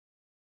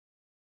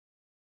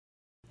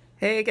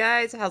Hey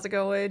guys, how's it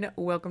going?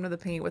 Welcome to the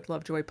Paint with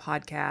Lovejoy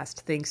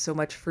podcast. Thanks so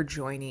much for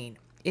joining.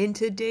 In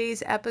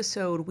today's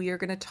episode, we are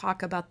going to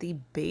talk about the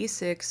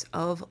basics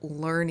of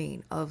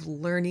learning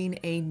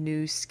a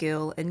new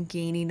skill and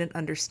gaining an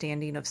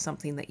understanding of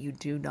something that you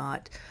do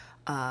not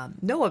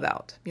know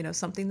about,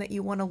 something that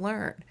you want to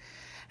learn.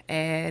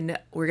 And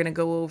we're going to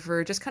go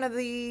over just kind of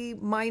the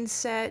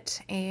mindset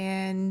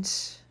and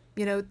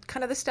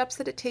kind of the steps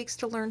that it takes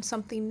to learn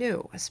something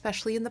new,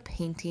 especially in the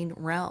painting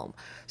realm.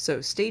 So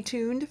stay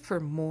tuned for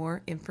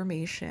more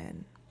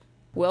information.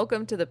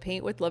 Welcome to the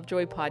Paint with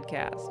Lovejoy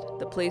podcast,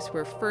 the place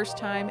where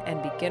first-time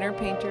and beginner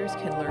painters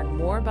can learn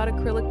more about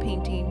acrylic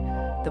painting,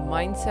 the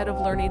mindset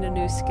of learning a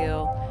new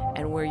skill,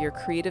 and where your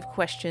creative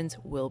questions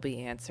will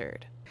be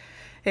answered.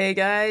 Hey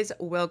guys,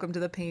 welcome to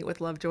the Paint with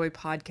Lovejoy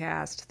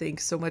podcast.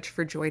 Thanks so much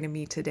for joining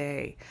me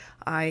today.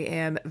 I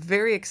am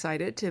very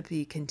excited to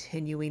be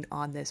continuing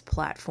on this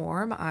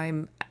platform.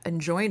 I'm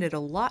enjoying it a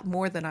lot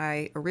more than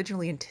I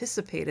originally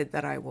anticipated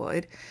that I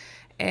would.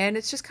 And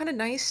it's just kind of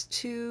nice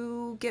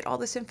to get all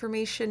this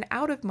information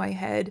out of my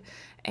head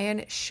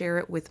and share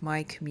it with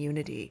my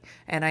community.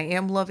 And I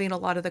am loving a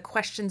lot of the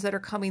questions that are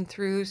coming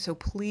through. So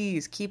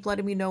please keep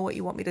letting me know what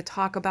you want me to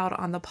talk about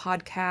on the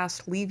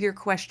podcast. Leave your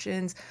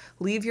questions,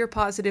 leave your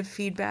positive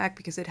feedback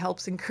because it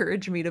helps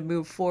encourage me to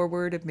move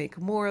forward and make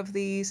more of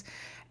these.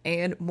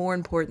 And more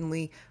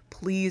importantly,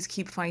 please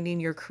keep finding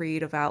your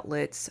creative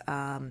outlets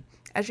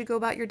as you go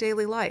about your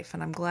daily life.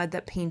 And I'm glad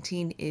that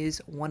painting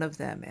is one of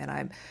them. And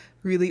I'm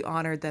really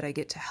honored that I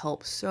get to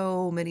help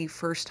so many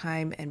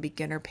first-time and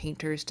beginner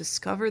painters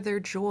discover their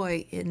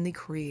joy in the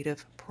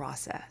creative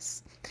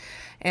process.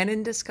 And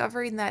in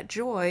discovering that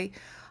joy,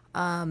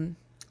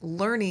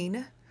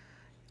 learning,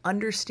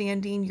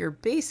 understanding your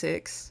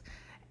basics,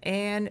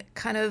 and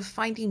kind of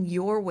finding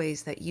your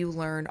ways that you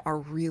learn are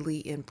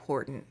really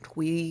important.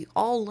 We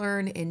all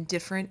learn in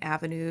different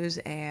avenues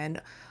and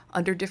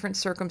under different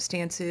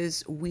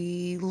circumstances,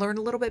 we learn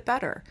a little bit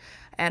better.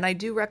 And I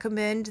do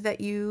recommend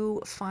that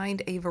you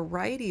find a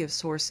variety of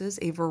sources,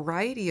 a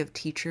variety of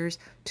teachers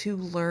to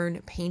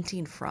learn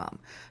painting from,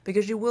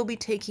 because you will be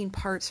taking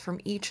parts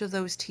from each of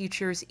those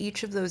teachers,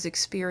 each of those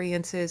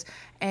experiences,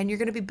 and you're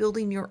going to be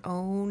building your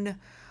own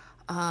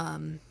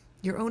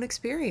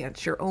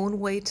experience, your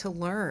own way to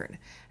learn.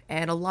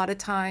 And a lot of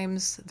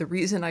times, the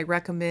reason I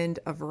recommend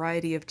a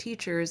variety of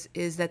teachers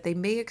is that they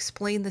may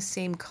explain the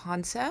same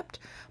concept,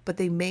 but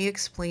they may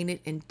explain it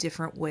in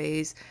different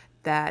ways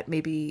that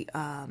maybe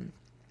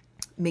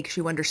makes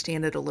you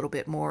understand it a little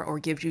bit more or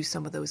gives you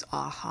some of those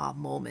aha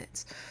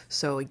moments.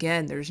 So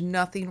again, there's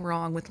nothing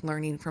wrong with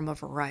learning from a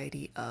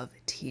variety of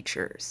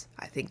teachers.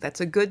 I think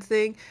that's a good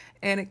thing,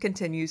 and it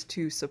continues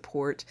to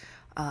support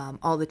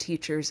all the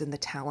teachers and the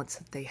talents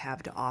that they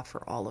have to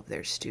offer all of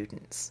their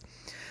students.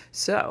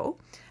 So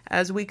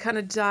as we kind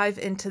of dive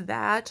into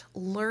that,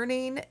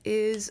 learning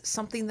is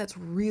something that's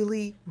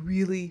really,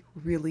 really,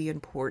 really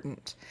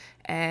important.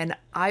 And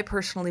I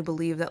personally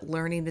believe that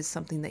learning is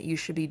something that you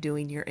should be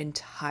doing your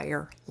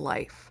entire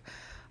life.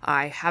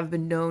 I have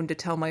been known to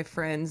tell my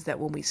friends that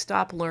when we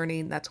stop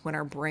learning, that's when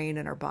our brain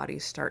and our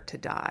bodies start to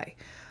die.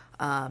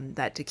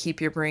 That to keep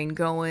your brain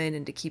going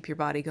and to keep your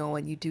body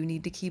going, you do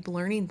need to keep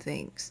learning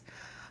things.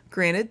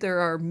 Granted, there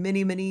are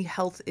many, many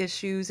health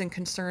issues and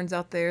concerns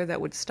out there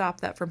that would stop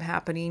that from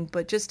happening,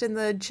 but just in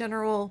the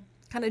general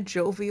kind of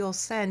jovial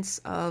sense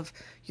of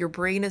your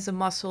brain is a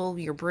muscle,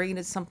 your brain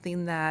is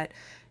something that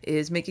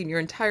is making your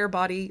entire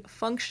body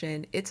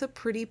function, it's a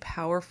pretty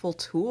powerful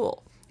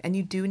tool, and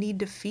you do need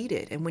to feed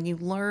it. And when you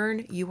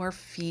learn, you are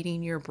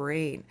feeding your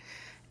brain.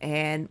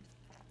 And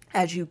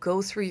as you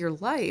go through your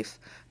life,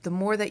 the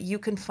more that you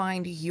can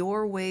find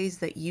your ways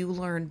that you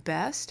learn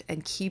best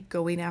and keep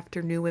going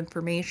after new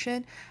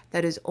information,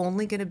 that is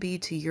only going to be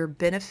to your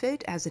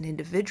benefit as an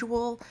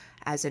individual,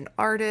 as an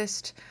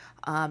artist,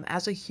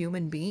 as a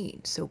human being.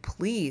 So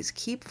please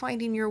keep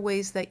finding your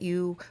ways that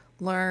you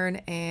learn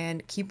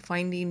and keep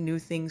finding new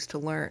things to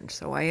learn.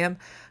 So I am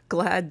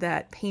glad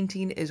that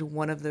painting is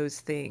one of those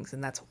things,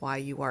 and that's why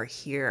you are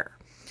here.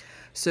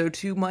 So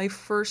to my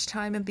first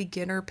time and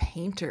beginner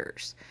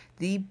painters,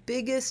 the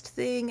biggest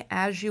thing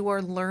as you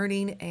are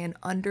learning and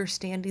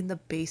understanding the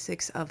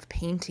basics of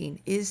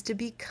painting is to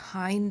be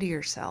kind to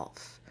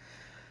yourself.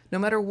 No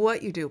matter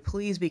what you do,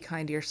 please be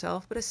kind to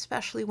yourself, but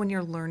especially when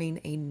you're learning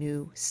a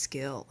new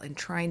skill and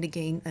trying to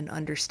gain an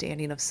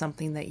understanding of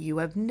something that you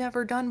have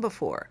never done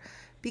before.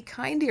 Be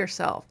kind to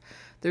yourself.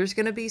 There's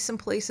going to be some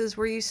places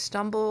where you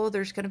stumble.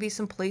 There's going to be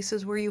some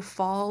places where you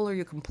fall or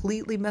you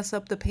completely mess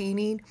up the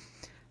painting.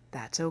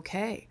 That's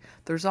okay.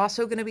 There's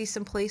also going to be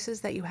some places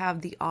that you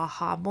have the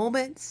aha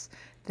moments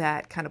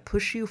that kind of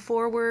push you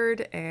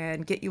forward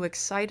and get you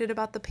excited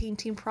about the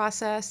painting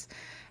process.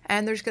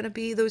 And there's going to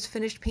be those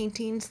finished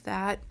paintings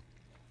that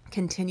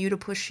continue to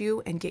push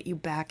you and get you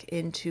back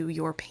into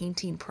your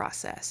painting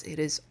process. It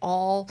is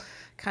all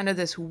kind of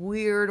this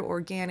weird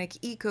organic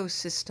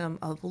ecosystem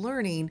of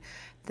learning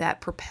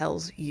that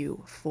propels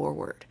you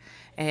forward.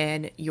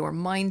 And your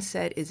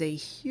mindset is a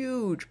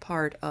huge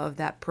part of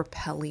that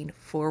propelling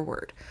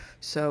forward.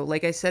 So,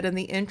 like I said in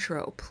the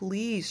intro,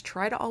 please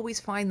try to always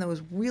find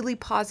those really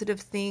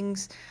positive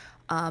things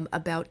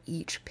about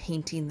each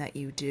painting that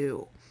you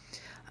do.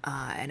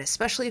 And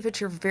especially if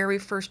it's your very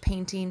first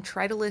painting,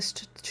 try to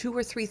list 2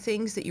 or 3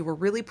 things that you were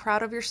really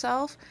proud of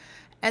yourself.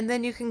 And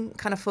then you can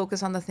kind of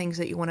focus on the things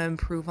that you want to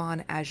improve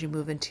on as you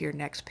move into your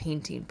next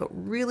painting. But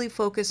really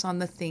focus on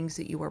the things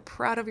that you are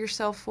proud of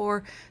yourself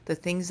for, the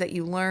things that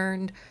you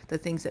learned, the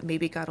things that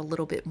maybe got a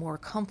little bit more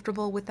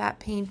comfortable with that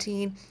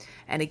painting.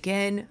 And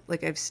again,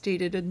 like I've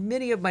stated in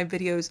many of my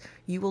videos,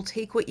 you will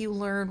take what you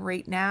learn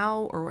right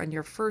now or in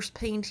your first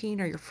painting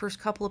or your first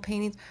couple of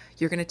paintings,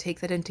 you're going to take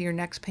that into your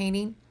next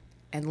painting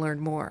and learn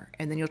more.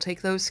 And then you'll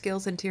take those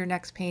skills into your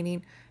next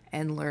painting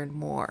and learn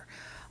more.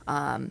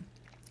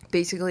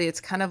 Basically, it's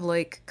kind of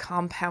like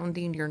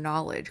compounding your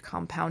knowledge,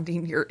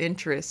 compounding your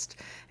interest,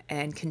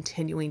 and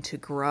continuing to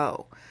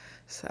grow.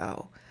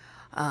 So,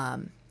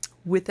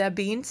 with that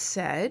being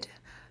said,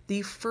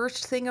 the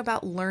first thing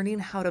about learning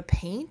how to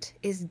paint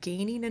is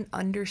gaining an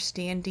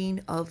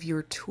understanding of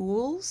your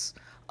tools,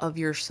 of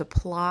your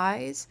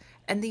supplies,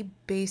 and the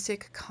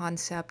basic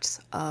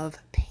concepts of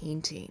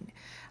painting.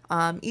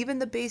 Even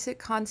the basic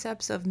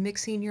concepts of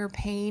mixing your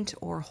paint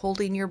or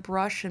holding your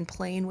brush and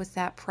playing with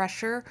that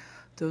pressure,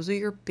 those are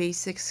your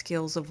basic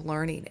skills of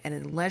learning. And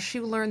unless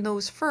you learn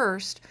those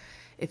first,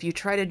 if you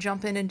try to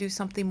jump in and do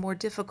something more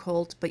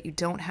difficult, but you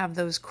don't have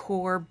those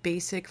core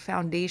basic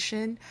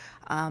foundation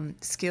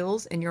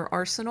skills in your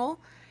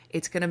arsenal,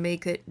 it's going to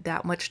make it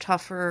that much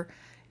tougher.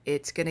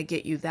 It's going to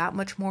get you that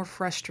much more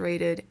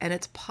frustrated, and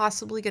it's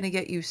possibly going to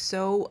get you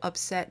so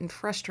upset and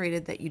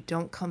frustrated that you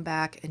don't come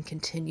back and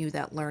continue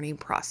that learning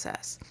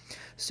process.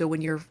 So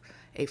when you're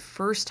a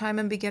first-time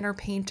and beginner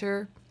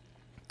painter,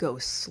 go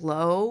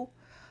slow,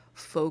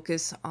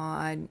 focus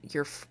on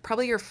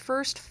probably your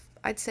first,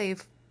 I'd say,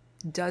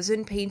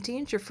 dozen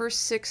paintings, your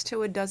first 6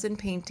 to a dozen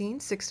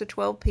paintings, 6 to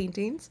 12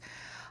 paintings.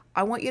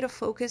 I want you to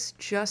focus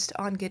just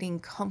on getting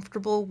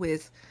comfortable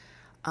with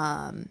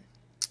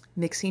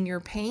mixing your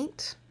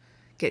paint,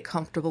 get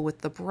comfortable with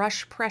the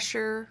brush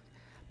pressure,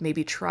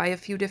 maybe try a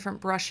few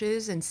different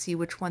brushes and see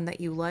which one that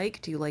you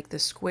like. Do you like the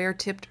square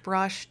tipped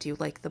brush? Do you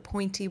like the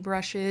pointy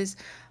brushes?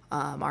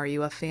 Are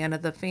you a fan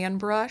of the fan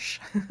brush?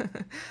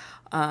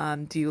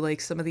 Do you like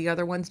some of the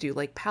other ones? Do you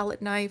like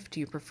palette knife? Do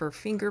you prefer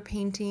finger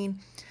painting?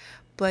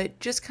 But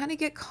just kind of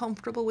get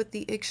comfortable with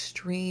the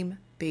extreme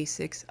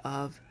basics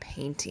of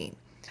painting.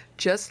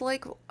 Just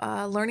like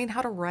learning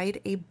how to ride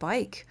a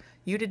bike.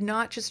 You did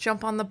not just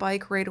jump on the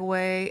bike right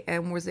away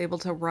and was able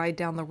to ride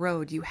down the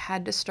road. You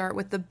had to start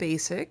with the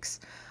basics.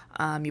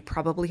 You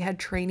probably had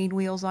training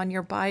wheels on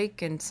your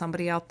bike and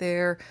somebody out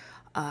there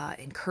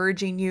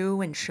encouraging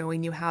you and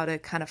showing you how to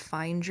kind of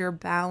find your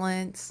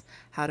balance,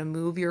 how to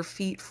move your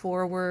feet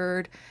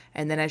forward.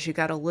 And then as you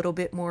got a little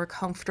bit more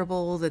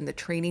comfortable, then the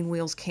training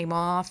wheels came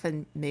off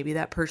and maybe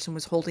that person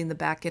was holding the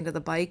back end of the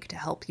bike to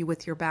help you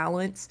with your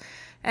balance.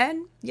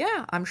 And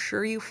yeah, I'm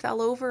sure you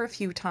fell over a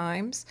few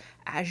times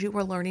as you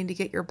were learning to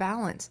get your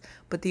balance.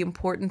 But the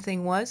important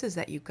thing is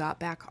that you got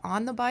back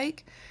on the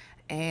bike.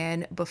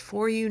 And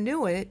before you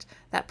knew it,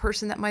 that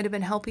person that might have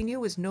been helping you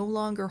was no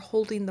longer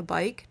holding the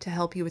bike to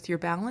help you with your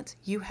balance.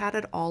 You had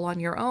it all on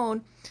your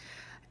own.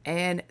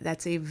 And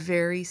that's a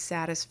very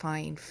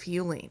satisfying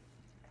feeling.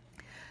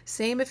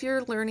 Same if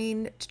you're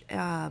learning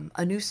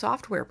a new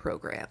software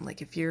program.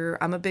 Like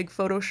I'm a big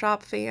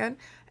Photoshop fan,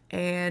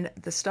 and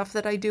the stuff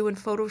that I do in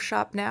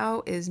Photoshop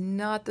now is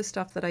not the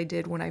stuff that I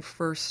did when I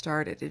first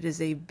started. It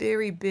is a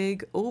very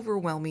big,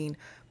 overwhelming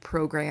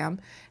program,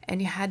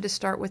 and you had to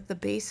start with the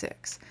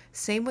basics.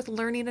 Same with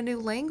learning a new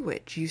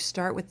language. You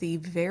start with the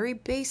very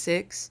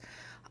basics,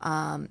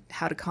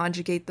 how to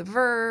conjugate the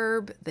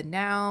verb, the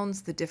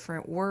nouns, the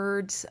different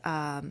words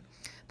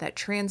that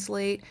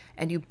translate,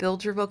 and you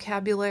build your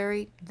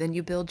vocabulary, then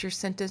you build your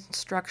sentence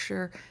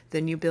structure,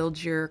 then you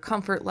build your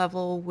comfort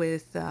level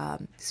with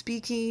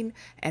speaking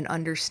and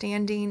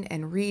understanding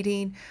and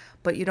reading.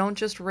 But you don't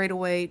just right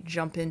away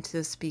jump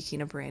into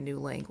speaking a brand new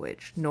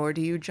language, nor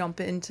do you jump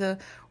into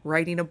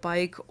riding a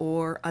bike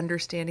or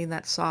understanding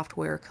that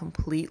software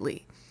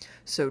completely.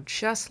 So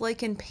just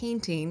like in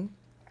painting,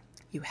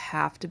 you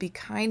have to be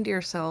kind to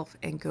yourself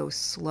and go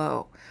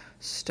slow.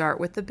 Start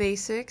with the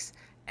basics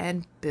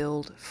and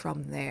build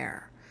from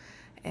there.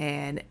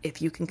 And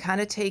if you can kind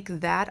of take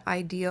that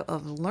idea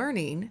of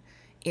learning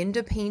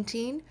into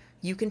painting,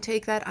 you can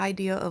take that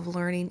idea of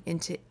learning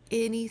into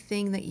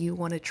anything that you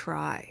want to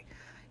try.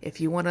 If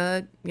you want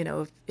to,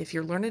 if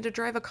you're learning to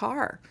drive a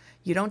car,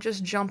 you don't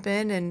just jump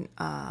in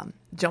and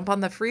jump on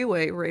the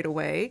freeway right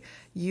away.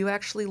 You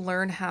actually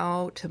learn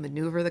how to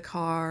maneuver the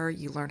car.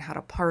 You learn how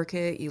to park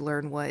it. You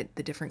learn what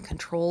the different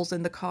controls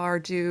in the car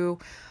do.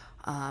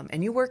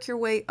 And you work your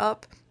way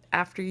up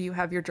after you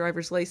have your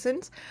driver's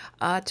license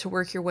to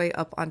work your way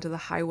up onto the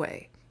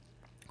highway.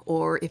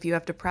 Or if you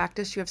have to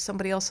practice, you have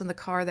somebody else in the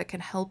car that can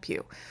help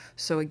you.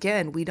 So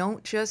again, we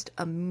don't just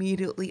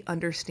immediately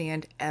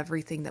understand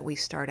everything that we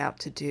start out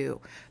to do.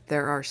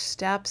 There are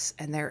steps,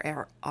 and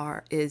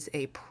is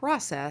a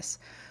process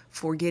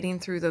for getting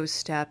through those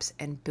steps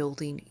and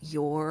building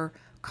your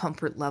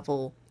comfort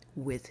level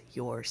with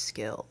your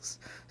skills.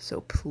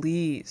 So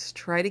please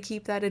try to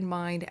keep that in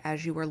mind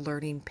as you are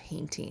learning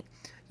painting.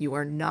 You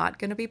are not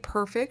going to be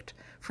perfect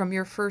from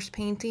your first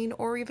painting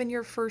or even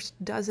your first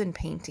dozen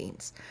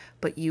paintings,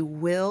 but you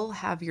will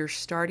have your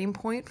starting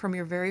point from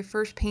your very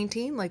first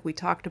painting, like we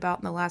talked about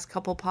in the last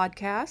couple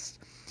podcasts.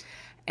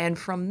 And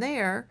from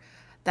there,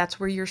 that's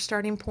where your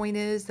starting point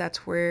is.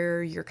 That's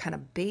where your kind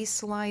of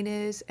baseline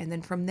is. And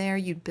then from there,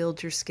 you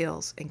build your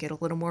skills and get a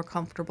little more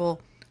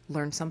comfortable,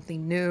 learn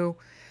something new.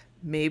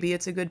 Maybe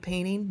it's a good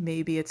painting,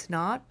 maybe it's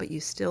not, but you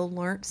still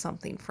learned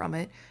something from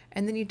it.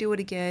 And then you do it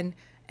again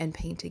and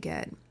paint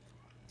again.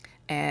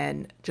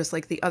 And just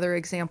like the other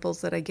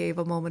examples that I gave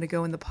a moment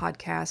ago in the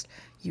podcast,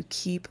 you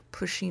keep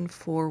pushing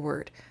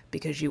forward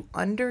because you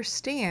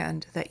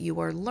understand that you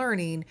are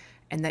learning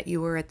and that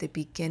you are at the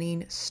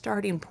beginning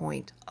starting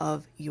point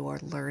of your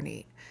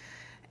learning.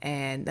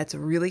 And that's a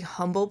really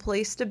humble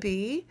place to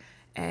be.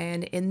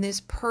 And in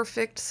this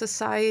perfect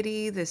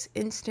society, this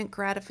instant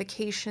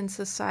gratification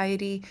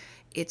society,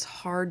 it's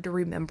hard to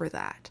remember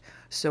that.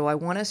 So I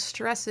want to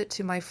stress it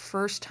to my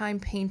first time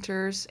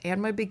painters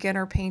and my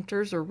beginner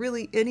painters, or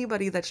really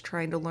anybody that's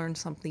trying to learn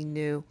something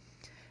new.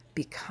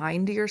 Be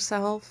kind to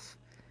yourself.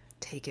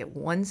 Take it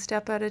one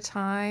step at a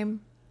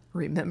time.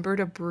 Remember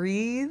to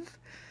breathe.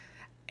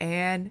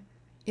 And,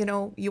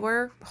 you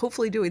are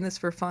hopefully doing this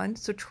for fun.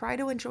 So try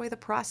to enjoy the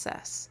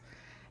process.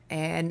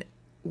 And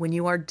when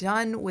you are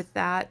done with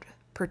that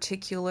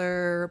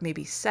particular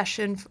maybe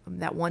session,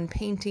 that one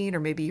painting, or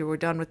maybe you were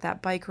done with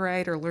that bike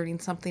ride or learning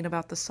something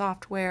about the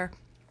software,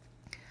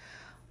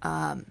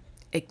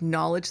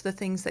 acknowledge the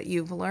things that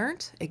you've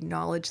learned,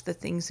 acknowledge the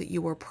things that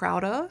you were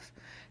proud of,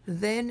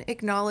 then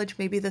acknowledge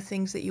maybe the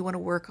things that you want to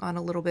work on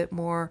a little bit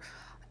more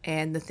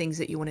and the things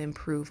that you want to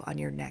improve on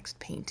your next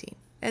painting,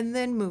 and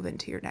then move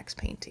into your next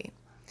painting.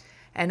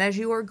 And as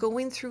you are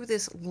going through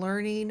this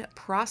learning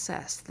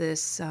process,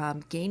 this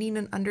gaining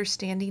an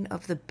understanding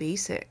of the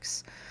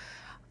basics,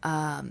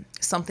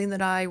 something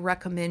that I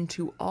recommend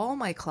to all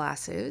my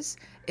classes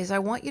is I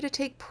want you to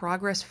take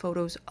progress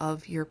photos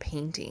of your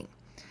painting.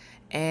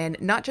 And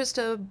not just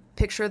a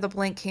picture of the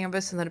blank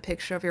canvas and then a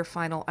picture of your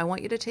final. I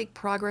want you to take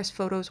progress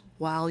photos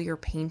while you're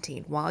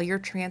painting, while you're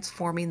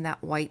transforming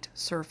that white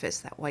surface,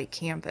 that white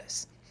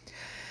canvas.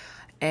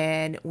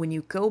 And when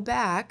you go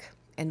back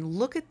and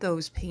look at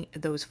those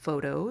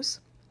photos,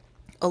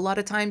 a lot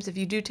of times if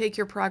you do take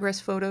your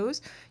progress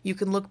photos, you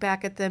can look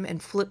back at them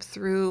and flip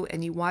through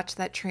and you watch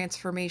that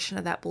transformation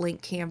of that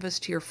blank canvas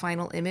to your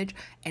final image.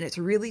 And it's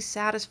really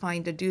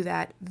satisfying to do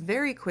that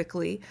very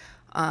quickly,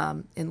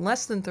 in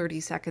less than 30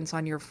 seconds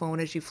on your phone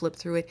as you flip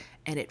through it,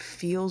 and it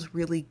feels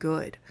really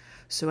good.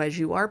 So as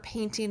you are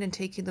painting and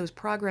taking those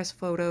progress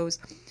photos,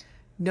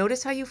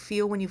 notice how you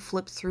feel when you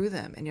flip through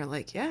them and you're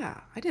like,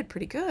 yeah, I did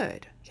pretty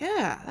good.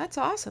 Yeah, that's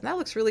awesome. That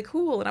looks really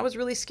cool. And I was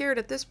really scared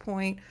at this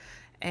point,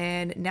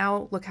 and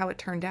now look how it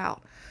turned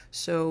out.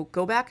 So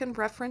go back and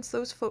reference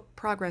those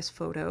progress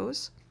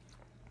photos.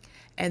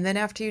 And then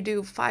after you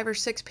do 5 or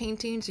 6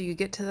 paintings, or you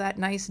get to that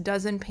nice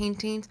dozen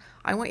paintings,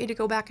 I want you to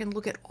go back and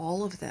look at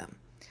all of them.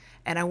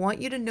 And I want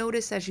you to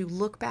notice as you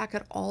look back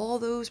at all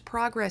those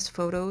progress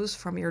photos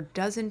from your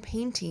dozen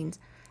paintings,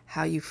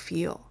 how you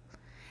feel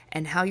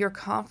and how your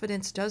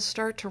confidence does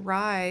start to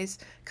rise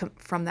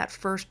from that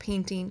first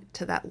painting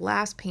to that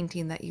last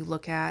painting that you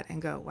look at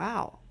and go,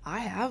 wow, I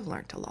have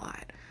learned a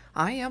lot.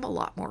 I am a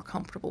lot more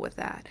comfortable with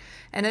that.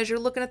 And as you're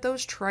looking at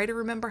those, try to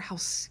remember how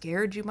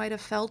scared you might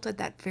have felt at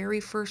that very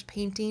first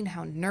painting,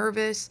 how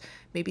nervous,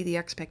 maybe the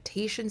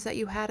expectations that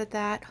you had at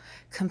that,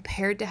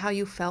 compared to how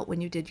you felt when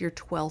you did your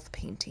 12th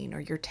painting or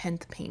your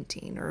 10th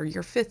painting or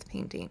your 5th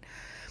painting.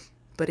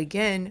 But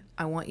again,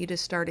 I want you to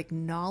start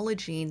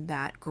acknowledging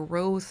that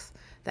growth,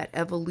 that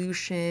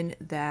evolution,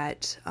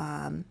 that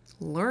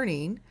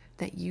learning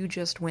that you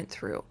just went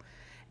through.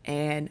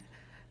 And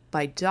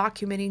by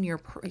documenting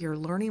your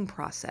learning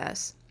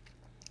process,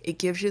 it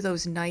gives you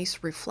those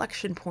nice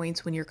reflection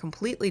points when you're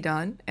completely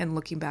done and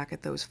looking back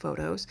at those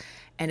photos.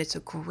 And it's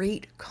a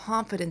great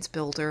confidence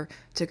builder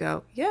to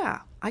go, yeah,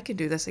 I can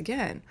do this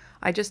again.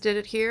 I just did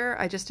it here.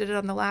 I just did it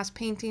on the last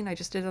painting. I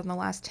just did it on the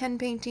last 10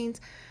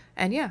 paintings.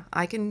 And yeah,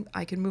 I can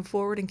move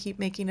forward and keep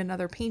making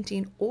another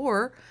painting.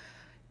 Or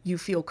you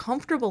feel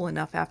comfortable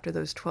enough after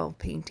those 12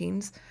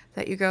 paintings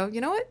that you go, you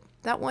know what?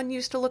 That one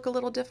used to look a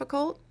little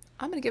difficult.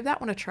 I'm going to give that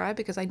one a try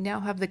because I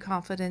now have the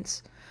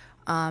confidence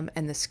and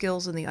the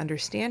skills and the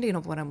understanding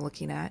of what I'm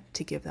looking at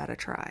to give that a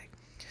try.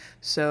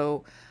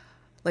 So,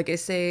 like I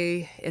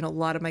say in a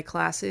lot of my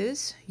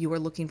classes, you are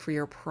looking for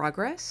your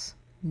progress,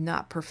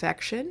 not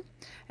perfection.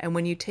 And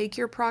when you take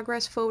your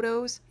progress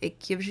photos, it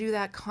gives you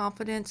that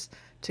confidence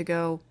to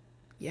go,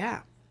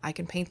 yeah, I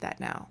can paint that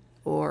now.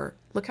 Or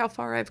look how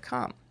far I've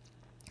come.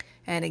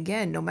 And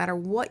again, no matter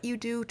what you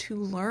do to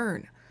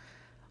learn,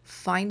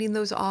 finding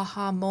those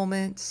aha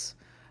moments,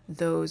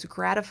 those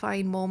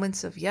gratifying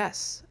moments of,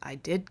 yes, I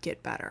did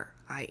get better,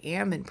 I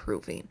am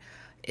improving,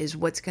 is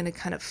what's going to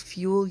kind of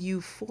fuel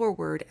you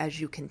forward as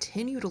you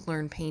continue to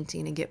learn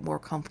painting and get more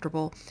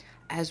comfortable,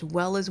 as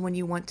well as when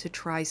you want to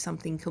try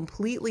something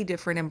completely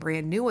different and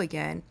brand new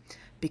again.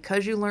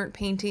 Because you learned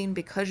painting,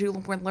 because you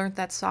learned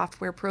that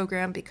software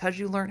program, because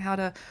you learned how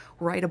to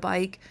ride a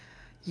bike,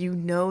 you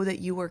know that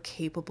you are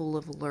capable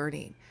of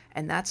learning.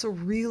 And that's a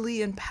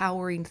really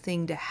empowering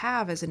thing to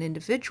have as an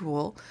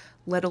individual,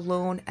 let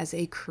alone as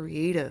a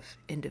creative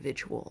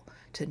individual.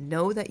 To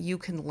know that you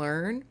can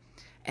learn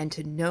and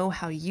to know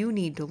how you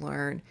need to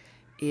learn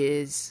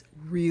is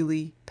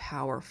really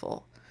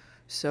powerful.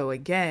 So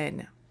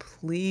again,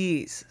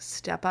 please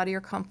step out of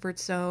your comfort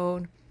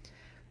zone.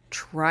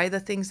 Try the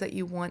things that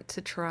you want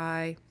to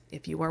try.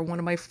 If you are one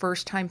of my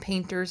first time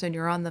painters and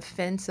you're on the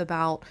fence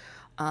about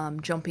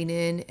jumping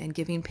in and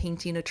giving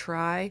painting a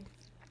try,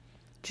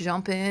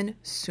 jump in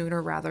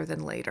sooner rather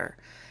than later.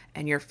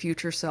 And your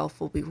future self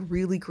will be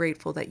really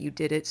grateful that you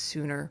did it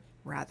sooner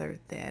rather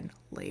than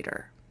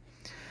later.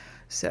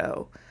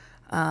 So,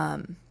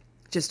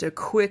 just a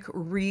quick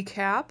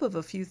recap of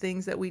a few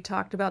things that we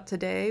talked about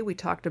today. We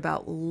talked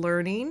about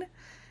learning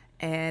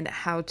and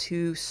how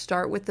to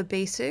start with the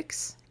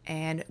basics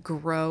and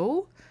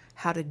grow,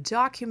 how to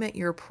document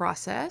your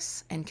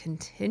process and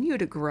continue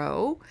to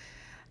grow,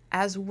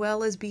 as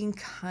well as being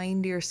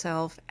kind to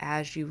yourself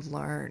as you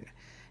learn.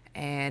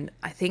 And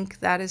I think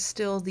that is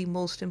still the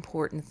most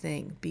important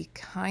thing. Be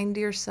kind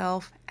to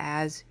yourself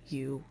as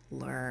you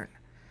learn.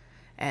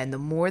 And the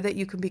more that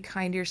you can be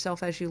kind to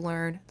yourself as you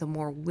learn, the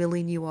more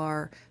willing you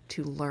are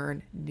to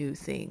learn new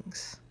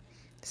things.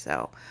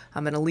 So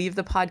I'm going to leave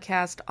the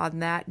podcast on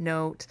that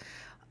note.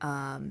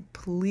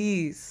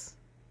 Please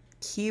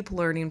keep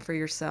learning for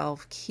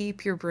yourself.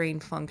 Keep your brain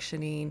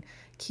functioning.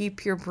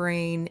 Keep your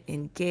brain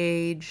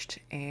engaged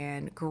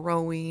and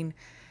growing.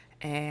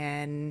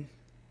 And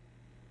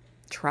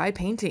try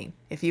painting.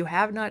 If you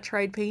have not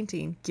tried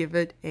painting, give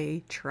it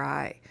a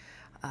try.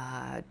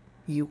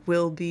 You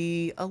will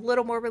be a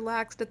little more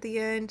relaxed at the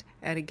end.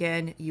 And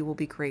again, you will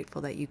be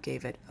grateful that you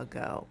gave it a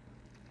go.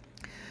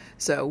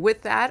 So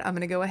with that, I'm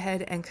going to go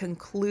ahead and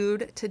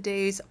conclude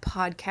today's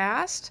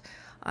podcast.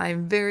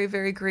 I'm very,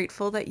 very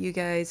grateful that you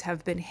guys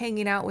have been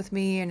hanging out with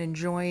me and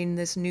enjoying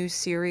this new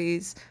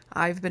series.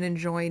 I've been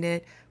enjoying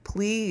it.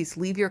 Please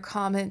leave your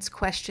comments,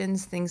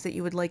 questions, things that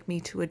you would like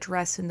me to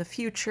address in the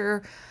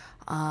future.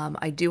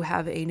 I do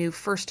have a new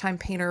first-time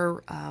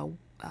painter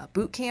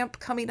boot camp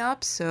coming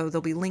up, so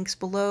there'll be links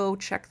below.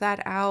 Check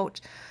that out.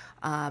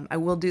 I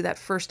will do that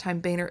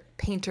first-time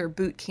painter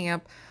boot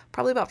camp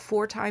probably about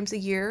 4 times a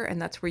year,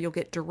 and that's where you'll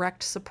get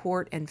direct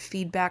support and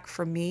feedback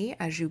from me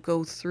as you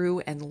go through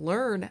and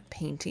learn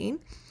painting.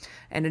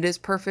 And it is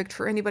perfect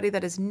for anybody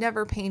that has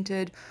never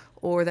painted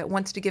or that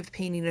wants to give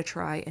painting a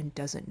try and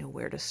doesn't know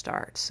where to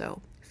start.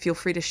 So feel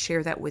free to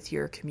share that with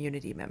your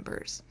community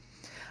members.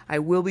 I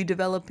will be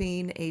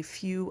developing a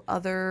few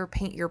other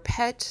Paint Your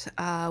Pet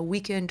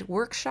weekend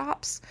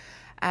workshops,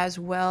 as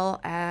well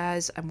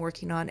as I'm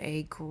working on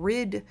a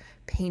grid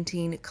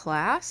painting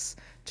class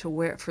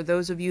for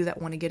those of you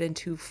that want to get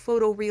into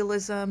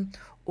photorealism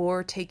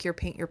or take your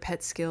Paint Your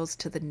Pet skills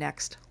to the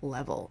next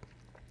level.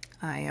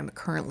 I am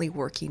currently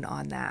working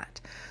on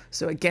that.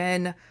 So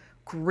again,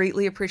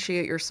 greatly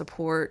appreciate your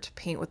support.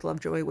 Paint with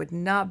Lovejoy would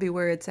not be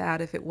where it's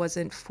at if it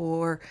wasn't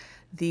for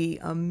the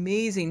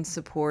amazing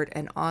support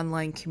and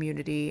online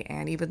community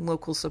and even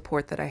local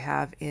support that I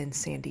have in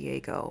San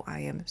Diego. I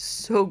am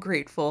so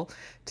grateful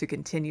to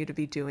continue to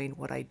be doing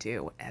what I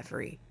do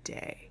every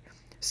day.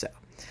 So,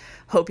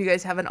 hope you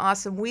guys have an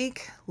awesome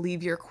week.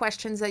 Leave your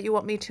questions that you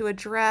want me to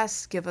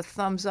address. Give a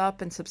thumbs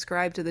up and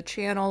subscribe to the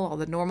channel. All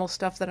the normal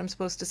stuff that I'm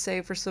supposed to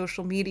say for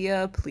social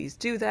media, please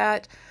do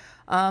that.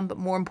 But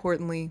more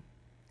importantly,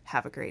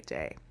 have a great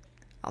day.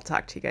 I'll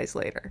talk to you guys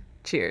later.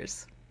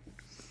 Cheers.